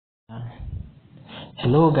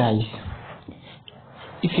Hello guys,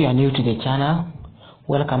 if you are new to the channel,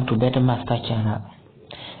 welcome to Better Master channel.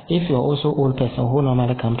 If you are also old person who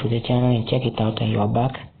normally come to the channel and check it out and you are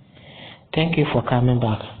back, thank you for coming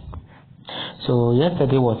back. So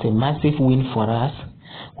yesterday was a massive win for us.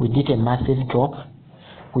 We did a massive job.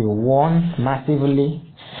 We won massively.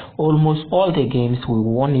 Almost all the games we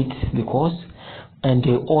won it because and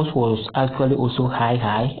the odds was actually also high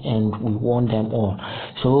and we won them all.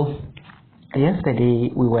 So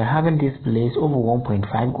yesterday we were having this place over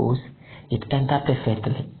 1.5 goals. It entered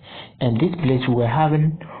perfectly. And this place we were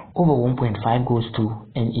having over 1.5 goals too,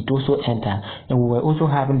 and it also entered. And we were also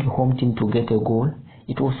having the home team to get a goal.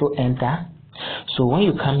 It also entered. So when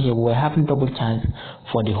you come here, we were having double chance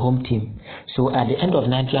for the home team. So at the end of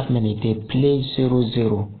 90th minute, they played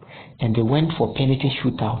 0-0, and they went for penalty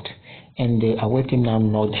shootout, and the away team now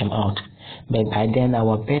knocked them out. But by then,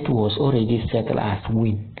 our bet was already settled as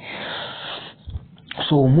win.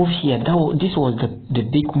 So we move here. This was the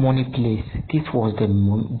big money place. This was the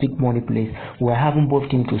big money place. We were having both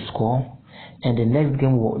teams to score, and the next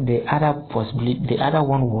game, the other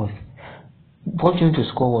one was both teams to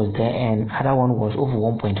score was there, and other one was over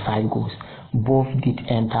 1.5 goals. Both did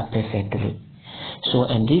enter perfectly. So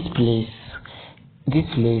in this place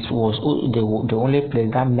was the only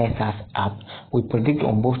place that messed us up. We predicted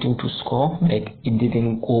on both teams to score, but it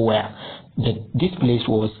didn't go well. But this place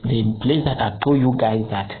was the place that I told you guys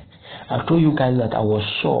that I was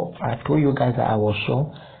sure.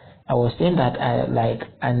 I was saying that I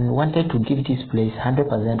wanted to give this place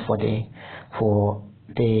 100% for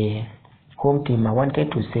the home team. I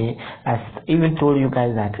wanted to say, I even told you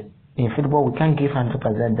guys that in football we can't give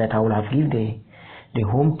 100%, that I would have given the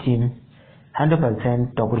home team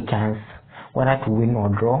 100% double chance whether to win or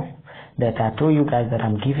draw. That I told you guys that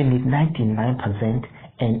I'm giving it 99%,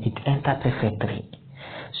 and it entered perfectly.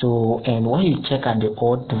 So, and when you check at the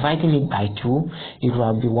odd, dividing it by 2, it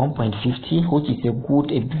will be 1.50, which is a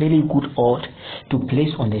very good odd to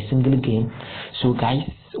place on a single game. So guys,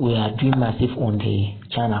 we are doing massive on the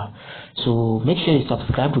channel. So make sure you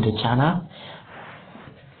subscribe to the channel,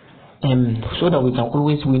 so that we can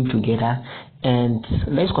always win together. And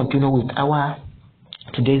let's continue with our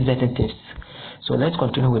today's betting tips. So let's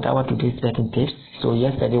continue with our today's betting tips. So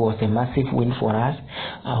yesterday was a massive win for us.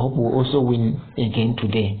 I hope we'll also win again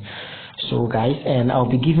today. So guys, and I'll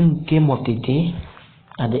be giving game of the day.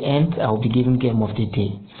 At the end, I'll be giving game of the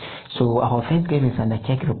day. So our first game is under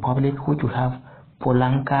Czech Republic, which we have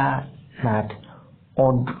Polanka nad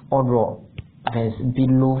Odro vs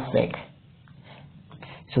Bielefeld.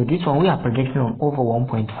 So this one we are predicting on over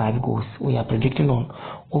 1.5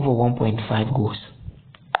 goals.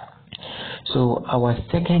 So our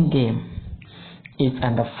second game is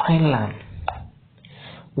under Finland,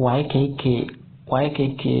 YKK.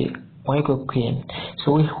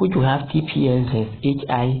 So which we have TPS vs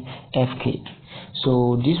HIFK.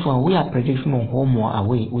 So this one we are predicting on home or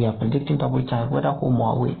away. We are predicting double chance whether home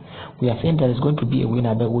or away. We are saying there is going to be a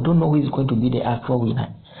winner, but we don't know who is going to be the actual winner.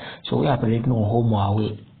 So we are predicting on home or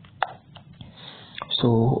away.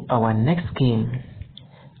 So our next game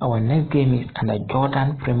is under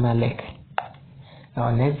Jordan Premier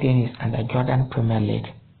League.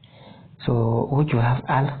 So which you have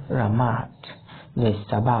Al Ramat vs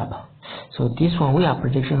Sabab. So this one we are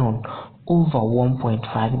predicting on over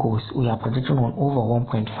 1.5 goals.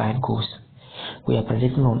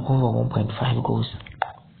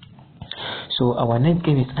 So our next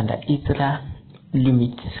game is under Israel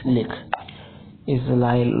Limit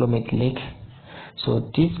League. So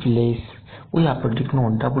this place we are predicting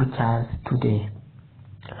on double chance to the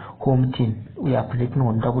home team.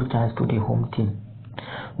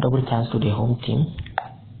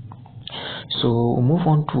 So we move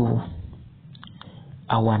on to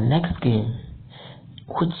our next game,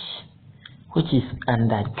 which is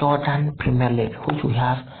under Jordan Premier League, which we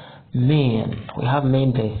have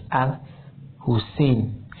Maine vs Al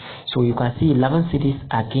Hussein. So you can see 11 cities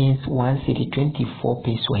against 1 city, 24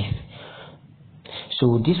 pesos.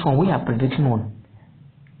 So this one we are predicting on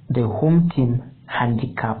the home team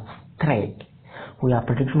handicap 3. We are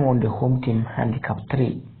predicting on the home team handicap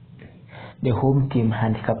 3. The home team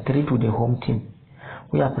handicap 3 to the home team.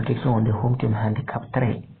 We are predicting on the home team handicap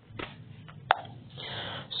 3.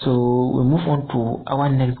 So we move on to our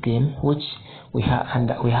next game, which we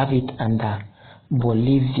have it under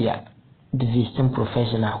Bolivia Division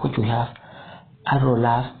Professional, which we have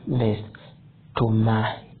Arola vs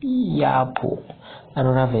Tomayapo,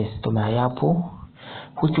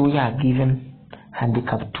 which we are given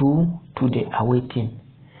handicap 2 to the away team.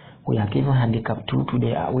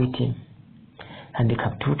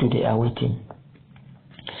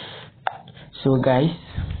 So guys,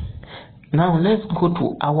 now let's go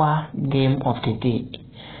to our game of the day.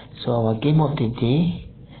 So our game of the day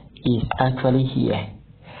is actually here.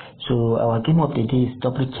 So our game of the day is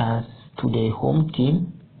double chance to the home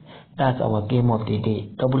team. That's our game of the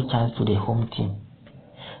day, double chance to the home team.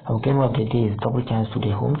 Our game of the day is double chance to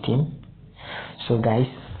the home team. So guys,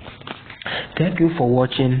 thank you for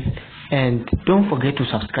watching, and don't forget to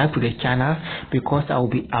subscribe to the channel, because I will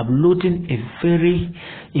be uploading a very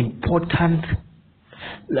important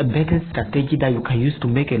betting strategy that you can use to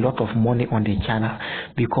make a lot of money on the channel,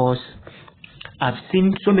 because I've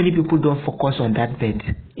seen so many people don't focus on that bet.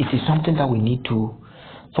 It is something that we need to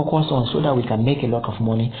focus on so that we can make a lot of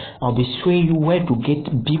money. I'll be showing you where to get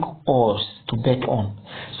big odds to bet on.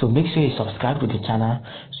 So make sure you subscribe to the channel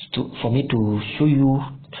for me to show you,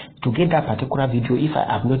 to get that particular video. If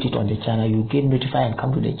I upload it on the channel, you get notified and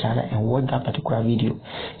come to the channel and watch that particular video.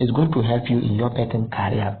 It's going to help you in your betting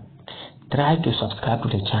career. Try to subscribe to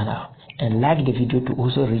the channel and like the video to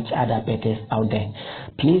also reach other bettors out there.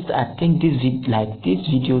 Please, I think this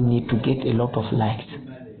video need to get a lot of likes.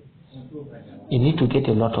 You need to get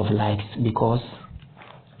a lot of likes, because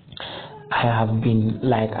I have been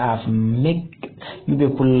I've make you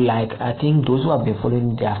people, I think those who have been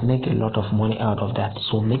following, they have made a lot of money out of that.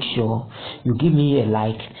 So make sure you give me a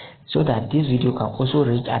like so that this video can also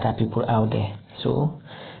reach other people out there. So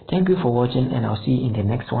thank you for watching, and I'll see you in the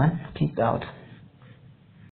next one. Peace out.